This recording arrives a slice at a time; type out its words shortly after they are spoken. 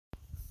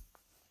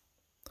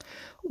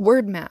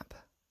Word map.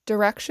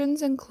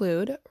 Directions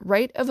include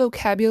write a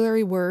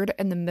vocabulary word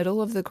in the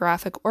middle of the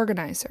graphic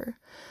organizer.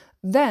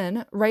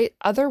 Then write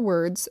other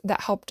words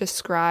that help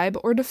describe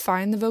or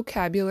define the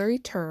vocabulary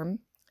term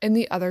in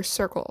the other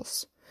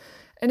circles.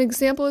 An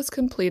example is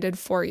completed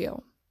for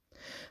you.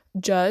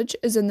 Judge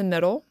is in the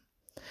middle.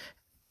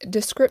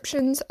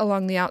 Descriptions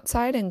along the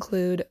outside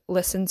include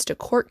listens to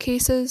court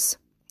cases,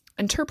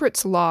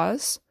 interprets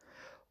laws,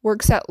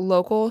 works at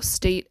local,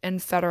 state,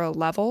 and federal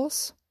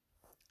levels,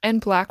 and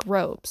black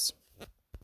robes.